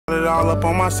It all up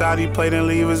on my side, he played and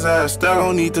leave his ass stuck.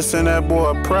 Don't need to send that boy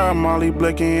a prayer, Molly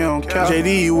blicking, you don't count.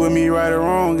 JD, you with me right or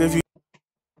wrong? If you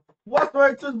what's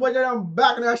going to boy? I'm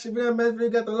back in that shit video, man. We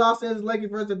got the Los Angeles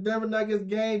Lakers versus the Denver Nuggets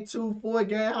game 2, 4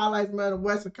 game highlights, man. The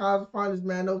Western Conference Finals,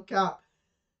 man. No cap.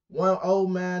 1-0,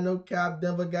 man. No cap.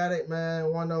 Denver got it, man.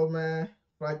 1-0, man.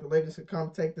 Like the Lakers could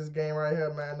come take this game right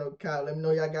here, man. No cap. Let me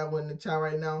know y'all got one in the chat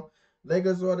right now.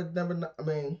 Lakers or the Denver,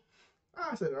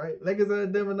 I said it right. Lakers or the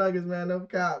Denver Nuggets, man. No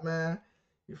cap, man.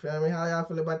 You feel me? How y'all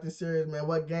feel about this series, man?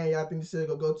 What game y'all think this series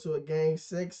gonna go to? A game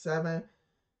 6, 7,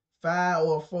 5,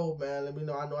 or 4, man? Let me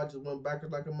know. I know I just went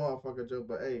backwards like a motherfucker, Joe.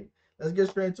 But hey, let's get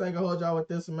straight into it. I ain't gonna hold y'all with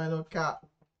this one, man. No cap.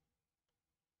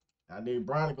 I need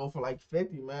Brown to go for like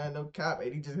 50, man. No cap.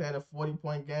 He just had a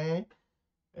 40-point game.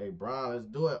 Hey, Brown, let's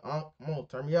do it. Come on,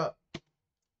 turn me up.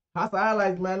 How's the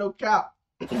highlights, man? No cap.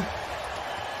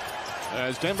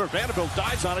 As Denver, Vanderbilt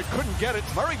dives on it, couldn't get it.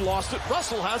 Murray lost it.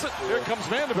 Russell has it. Here comes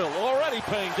Vanderbilt, already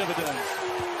paying dividends.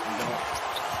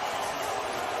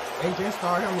 AJ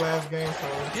started him last game, so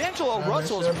D'Angelo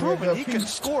Russell has proven he can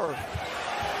score.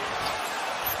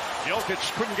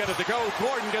 Jokic couldn't get it to go.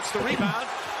 Gordon gets the rebound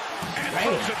and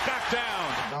throws it back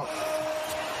down.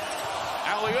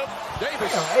 Alley-oop.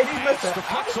 Davis hits the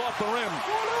pucks off the rim.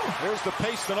 There's the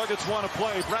pace the Nuggets want to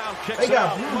play. Brown kicks it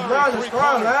out. Brown is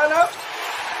strong lineup.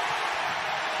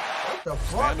 What the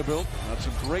fuck? Vanderbilt, that's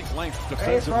some great length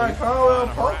defensively.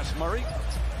 Harass Murray.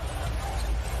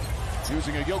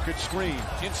 Using a Jokic screen.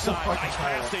 Inside. Nice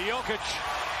pass to Jokic.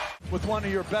 With one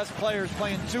of your best players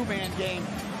playing two-man game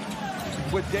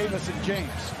with Davis and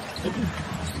James.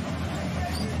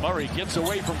 Murray gets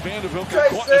away from Vanderbilt.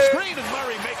 Caught the screen, and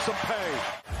Murray makes him pay.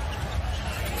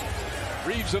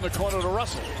 Reeves in the corner to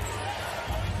Russell.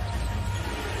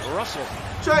 Russell.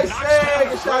 Shot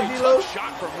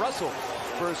from Russell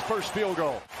for his first field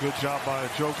goal. Good job by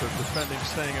Joker defending,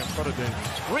 staying in front of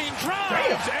Davis. Green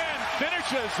drives and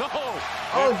finishes.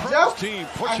 First team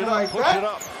push it up.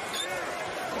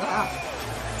 Wow.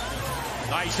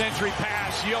 Nice entry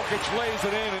pass. Jokic lays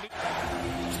it in.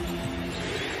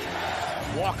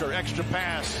 Walker, extra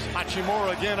pass.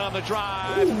 Hachimura again on the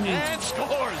drive. And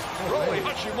scores. Rui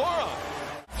Hachimura.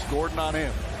 It's Gordon on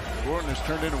him. Gordon has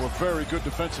turned into a very good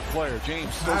defensive player.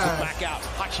 James throws it back out.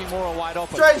 Hachimura wide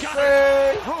open. Got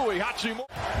it. Rui Hachimura.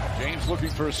 James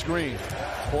looking for a screen.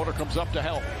 Porter comes up to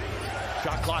help.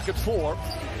 Shot clock at 4.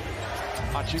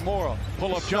 Hachimura,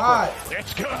 pull-up jumper.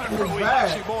 It's good. Rui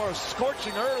Hachimura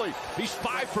scorching early. He's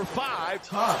 5 for 5.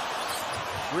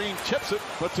 Green tips it,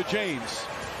 but to James.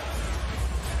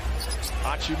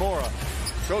 Hachimura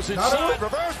goes inside,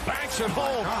 reverse, banks it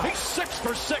home. He's 6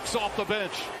 for 6 off the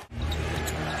bench.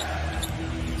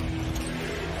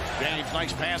 James,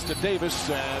 nice pass to Davis.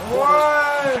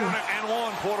 Porter down it and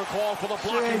one. Porter call for the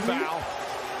blocking foul.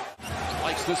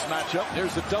 Likes this matchup.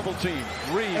 There's the double team.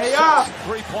 Reeves,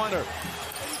 three-pointer.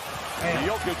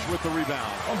 Jokic with the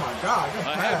rebound. Oh my God!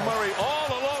 Ahead Murray all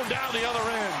alone down the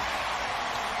other end.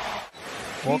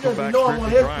 Welcome back,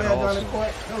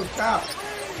 Strickland. No cap.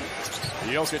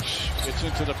 Jokic gets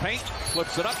into the paint,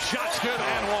 flips it up, shot's good,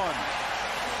 and one.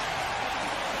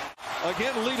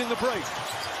 Again leading the break.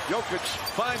 Jokic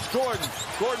finds Gordon.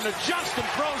 Gordon adjusts and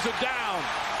throws it down.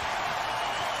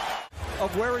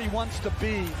 Of where he wants to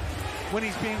be when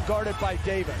he's being guarded by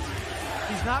Davis.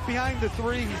 He's not behind the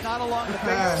three. He's not along the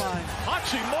baseline.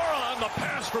 Hachimura on the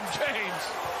pass from James.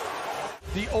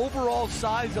 The overall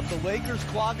size of the Lakers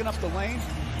clogging up the lane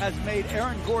has made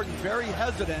Aaron Gordon very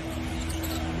hesitant.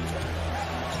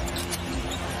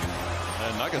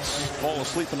 And Nuggets fall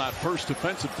asleep in that first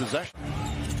defensive possession.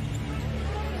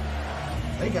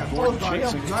 They got Gordon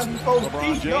chasing.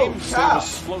 LeBron James.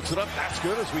 Davis floats it up. That's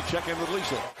good as we check in with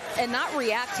Lisa. And not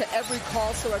react to every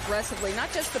call so aggressively.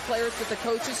 Not just the players, but the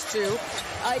coaches too.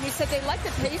 And he said they like the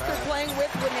pace they're playing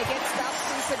with when they get stops.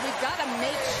 So he said we've got to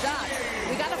make shots.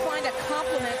 We got to find a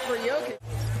compliment for Jokic.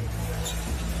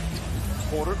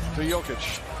 Porter to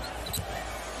Jokic.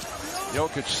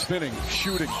 Jokic spinning,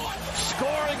 shooting,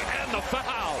 scoring, and the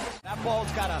foul. That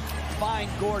ball's got to find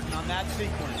Gordon on that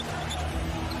sequence.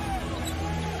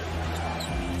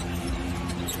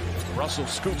 Russell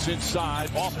scoots inside,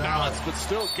 off balance, but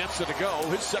still gets it to go.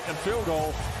 His second field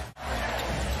goal.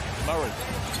 Murray.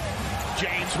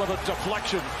 James with a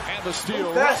deflection and the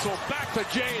steal. Russell back to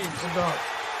James.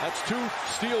 That's 2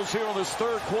 steals here in this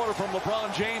third quarter from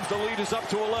LeBron James. The lead is up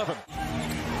to 11.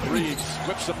 Reeves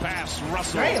whips the pass.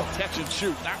 Russell catch and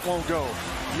shoot. That won't go.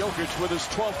 Jokic with his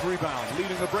 12th rebound,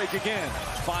 leading the break again.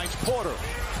 Finds Porter.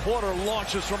 Porter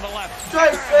launches from the left.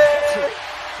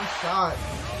 Shot.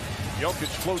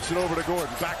 Jokic floats it over to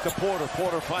Gordon. Back to Porter.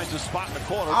 Porter finds a spot in the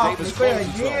corner. Davis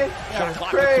closes though. Shot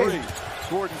clock at 3.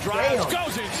 Gordon drives,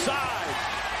 goes inside.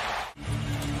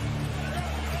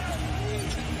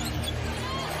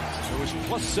 It was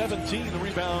plus 17, the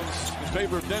rebounds in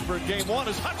favor of Denver in game one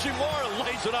as Hachimura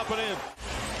lays it up and in.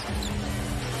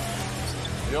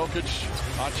 Jokic,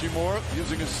 Hachimura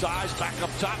using his size, back up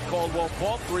top, Caldwell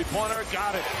Pope, three-pointer,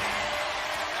 got it.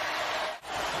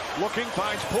 Looking,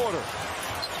 finds Porter.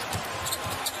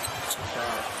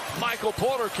 Michael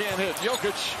Porter can't hit.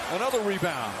 Jokic, another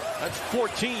rebound. That's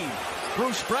 14.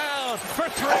 Bruce Brown for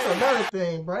three. That's another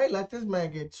thing, bro. Let this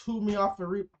man get too many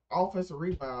offensive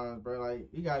rebounds, bro. Like,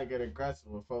 you got to get aggressive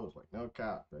with folks. Like, no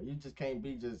cap, bro. You just can't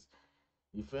be just,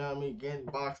 you feel me, getting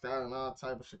boxed out and all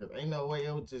type of shit. Cause ain't no way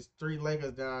it was just 3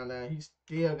 Lakers down there. He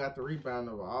still got the rebound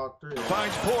over all 3.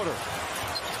 Finds Porter.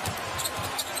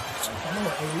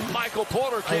 On, Michael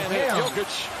Porter can't hit.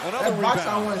 Jokic, another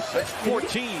rebound. That's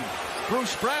 14.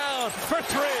 Bruce Brown for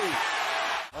three.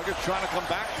 Nuggets trying to come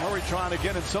back. Murray trying to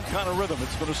get in some kind of rhythm.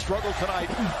 It's been a struggle tonight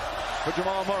for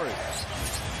Jamal Murray.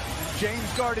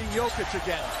 James guarding Jokic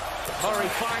again. Murray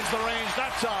finds the range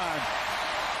that time.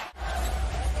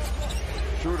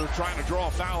 Schroeder trying to draw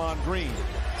a foul on Green.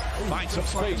 Finds some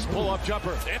space. Pull-up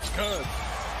jumper. It's good.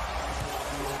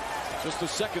 Just a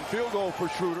second field goal for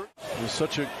Schroeder. It was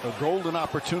such a golden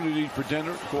opportunity for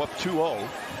Denver to go up 2-0.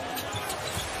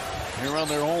 Here on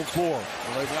their home floor.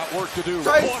 Well, they've got work to do.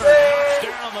 Porter knocks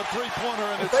down the three-pointer,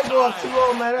 and it's they go up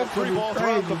 2-0, man. That's three ball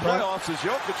crazy, the bro. playoffs as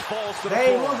Jokic falls to the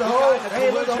They floor. ain't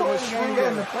lose the whole game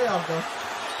in the playoffs, though.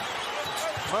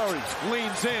 Murray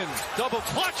leans in, double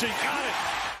clutching, got it.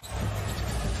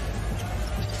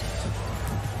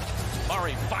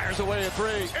 Murray fires away a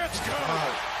three. It's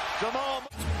good. Jamal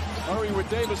Murray with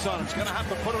Davis on him. He's going to have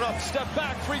to put it up. Step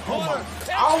back, three-pointer.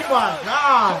 Oh my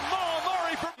God.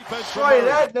 Straight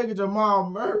that nigga Jamal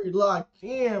Murray locked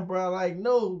in, bro. Like,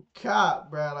 no cap,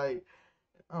 bro. Like,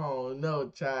 oh no,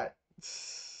 chat.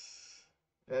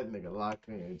 That nigga locked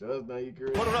in. Just know you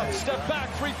can put it up, step back,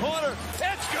 three-pointer.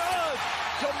 It's good.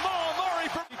 Jamal Murray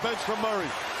for defense from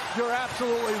Murray. You're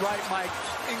absolutely right, Mike.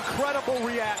 Incredible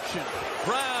reaction.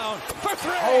 Brown for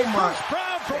three. Oh my.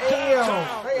 Brown from damn.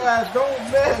 downtown. They guys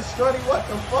don't miss, shorty. What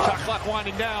the fuck? Shot clock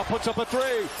winding down. Puts up a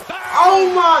three. Bang!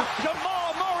 Oh my.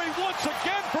 Jamal Murray once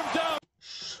again from down.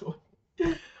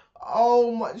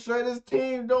 Oh my. Shorty, this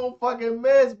team don't fucking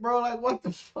miss, bro. Like, what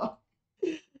the fuck?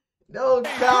 No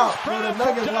doubt, bro. The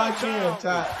Nuggets locked in,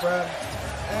 chat, bro.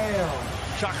 Damn.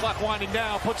 Shot clock winding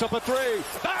down, puts up a three.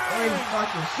 Bang!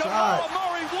 Fucking Jamal shot.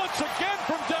 Murray once again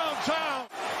from downtown.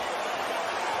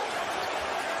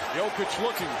 Jokic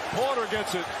looking. Porter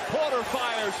gets it. Porter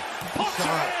fires. Puts it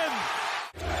in.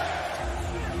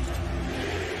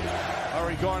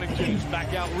 Murray guarding James.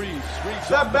 Back out Reeves. Reeves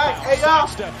step back. Hey, y'all.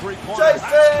 Step three-pointer. That's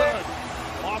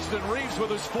good. Austin Reeves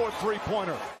with his 4th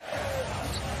three-pointer.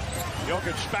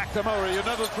 Jokic back to Murray.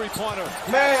 Another three-pointer.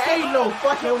 Man, ain't no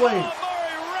fucking way.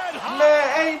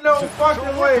 Man, ain't no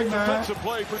fucking way, man.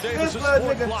 Play for this little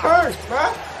nigga turns,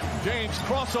 bro. James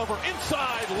crossover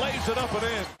inside, lays it up and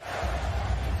in.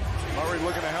 Murray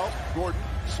looking to help. Gordon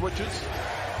switches.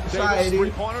 Davis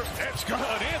three-pointer. It's good.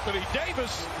 Anthony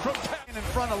Davis from 10 in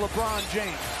front of LeBron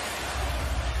James.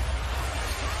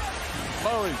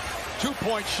 Murray,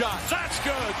 2-point shot. That's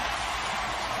good.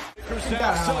 Lakers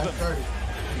down 7.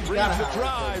 Reeves the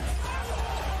drive.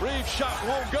 Reeves shot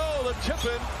won't go. The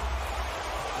tip-in.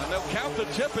 And they'll count the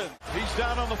tip-in. He's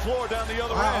down on the floor, down the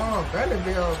other end.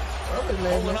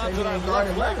 Holding on to that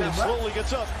left leg that slowly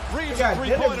gets up. Reeves a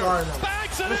three-pointer.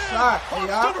 Banks it in.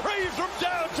 Austin Reeves from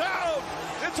downtown.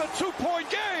 It's a 2-point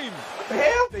game. What the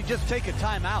hell? They just take a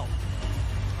timeout.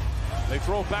 They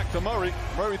throw it back to Murray.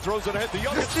 Murray throws it ahead. The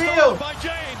youngest stolen by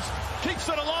James. Keeps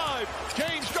it alive.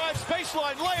 James drives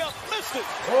baseline. Layup. Missed it.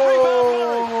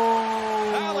 Rebound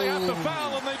Murray. Now they have to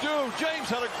foul, and they do. James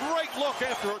had a great look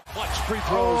after it. Clutch free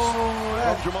throws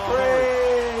from Jamal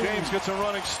Murray. James gets a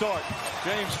running start.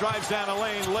 James drives down the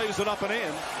lane, lays it up and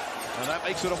in. And that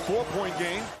makes it a 4-point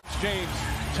game. James,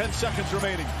 10 seconds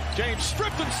remaining. James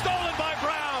stripped and stolen by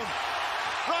Brown.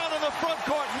 Brown in the front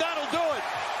court, and that'll do it.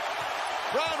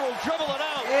 Brown will dribble it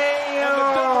out. Damn. And the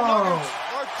Denver Nuggets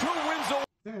are 2 wins away.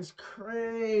 That's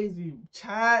crazy.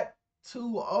 Chat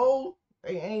 2-0.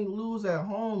 They ain't lose at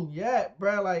home yet,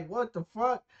 bro. Like, what the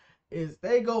fuck? Is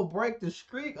they go break the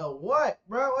streak or what,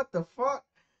 bro? What the fuck?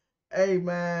 Hey,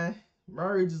 man.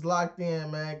 Murray just locked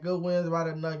in, man. Good wins by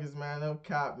the Nuggets, man. No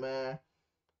cap, man.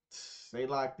 They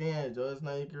locked in, Joe. There's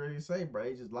nothing you can really say, bro.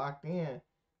 They just locked in.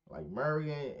 Like,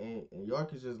 Murray and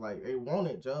York is just like, they want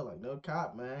it, Joe. Like, no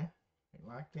cap, man. They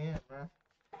locked in, man.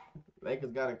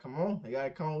 Lakers gotta come on. They gotta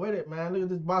come with it, man. Look at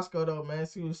this Bosco, though, man.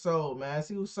 See who sold, man.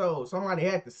 See who sold. Somebody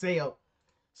had to sell.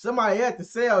 Somebody had to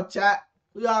sell, chat.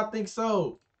 Who y'all think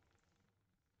so?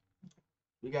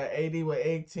 We got AD with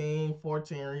 18,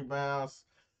 14 rebounds.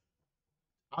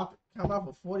 Come off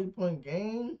a 40-point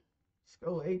game.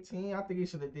 Score 18. I think he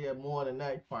should have did more than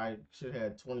that. He probably should have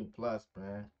had 20 plus,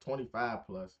 man. 25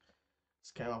 plus.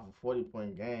 Just came off a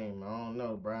 40-point game. I don't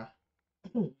know, bro.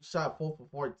 Shot 4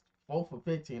 for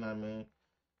 15, I mean.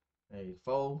 Hey,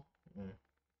 4.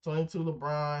 22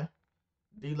 LeBron.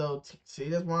 D-Lo. See,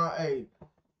 that's why, hey,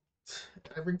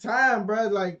 every time, bro,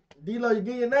 like, D-Lo, you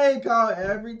get your name called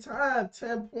every time.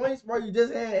 10 points, bro. You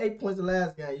just had 8 points the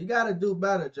last game. You got to do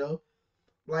better, Joe.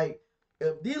 Like,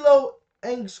 if D-Lo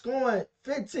ain't scoring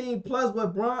 15 plus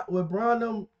with Bron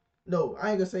them, no, I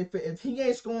ain't gonna say 50. If he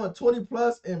ain't scoring 20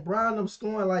 plus and Bron them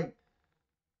scoring like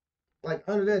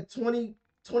under that 20,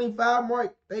 25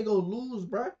 mark, they go lose,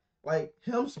 bro. Like,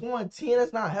 him scoring 10,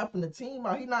 that's not helping the team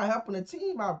out. He not helping the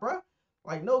team out, bro.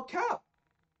 Like, no cap.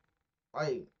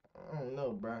 Like, I don't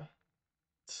know, bro.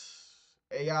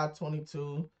 AI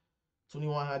 22,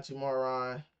 21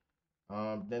 Hachimura,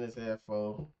 Dennis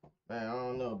Headfo. Man, I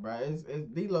don't know, bro. It's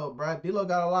D-Lo, bro. D-Lo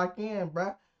got to lock in,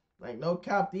 bro. Like, no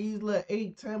cap. These little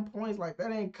 8, 10 points, like,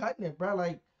 that ain't cutting it, bro.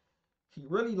 Like, he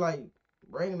really, like,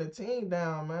 bringing the team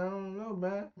down, man. I don't know,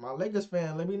 man. My Lakers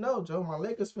fan, let me know, Joe. My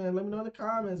Lakers fan, let me know in the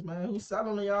comments, man. Who's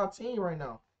selling on y'all team right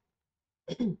now?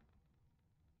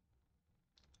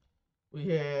 We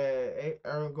had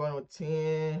Aaron going with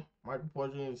 10. Michael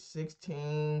Porter Jr.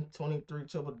 16. 23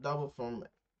 triple-double from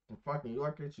fucking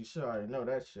Yorkers. You should already know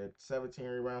that shit. 17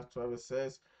 rebounds, 12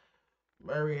 assists.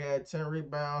 Murray had 10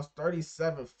 rebounds,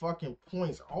 37 fucking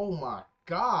points. Oh, my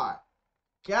God.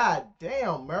 God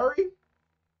damn, Murray.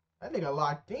 That nigga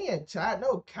locked in, chat.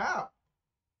 No cap.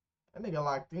 That nigga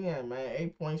locked in, man.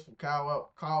 8 points from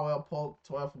Caldwell Pope,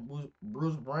 12 from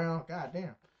Bruce Brown. God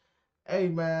damn. Hey,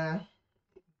 man.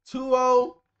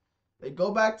 2-0. They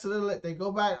go back to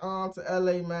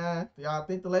LA, man. Y'all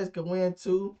think the Lakers could win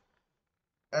 2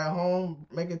 at home,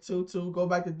 make it 2-2, go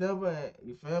back to Denver, and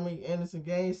you feel me? Anderson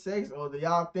game 6, or do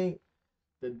y'all think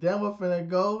the Denver finna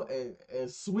go and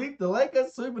sweep the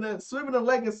Lakers? Sweeping the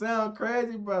Lakers sound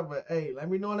crazy, bro. But hey, let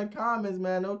me know in the comments,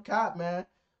 man. No cap, man.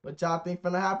 What y'all think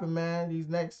finna happen, man? These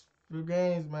next few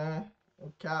games, man.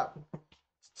 No cap.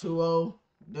 It's 2-0,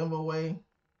 Denver way.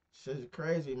 Shit's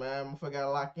crazy, man. Motherfucker gotta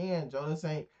lock in, Joe. This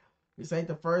ain't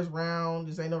the first round.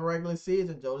 This ain't no regular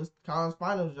season, Joe. This conference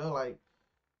finals, Joe. Like,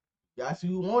 y'all see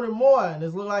who wanted more, and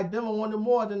this look like Denver wanted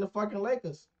more than the fucking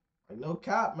Lakers. Like, no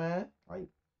cap, man. Like,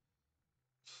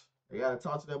 they gotta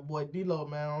talk to that boy D-Lo,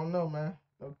 man. I don't know, man.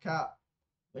 No cap.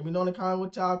 Let me know in the comments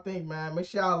what y'all think, man. Make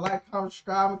sure y'all like, comment,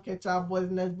 subscribe, and catch y'all boys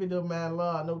in the next video, man.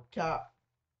 Love, no cap.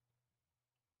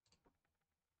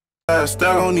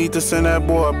 Still don't need to send that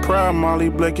boy a prayer. Molly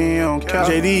blicking on couch.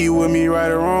 JD, you with me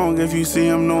right or wrong? If you see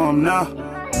him, know him now.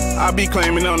 I be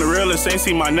claiming on the realest, ain't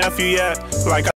see my nephew yet. Like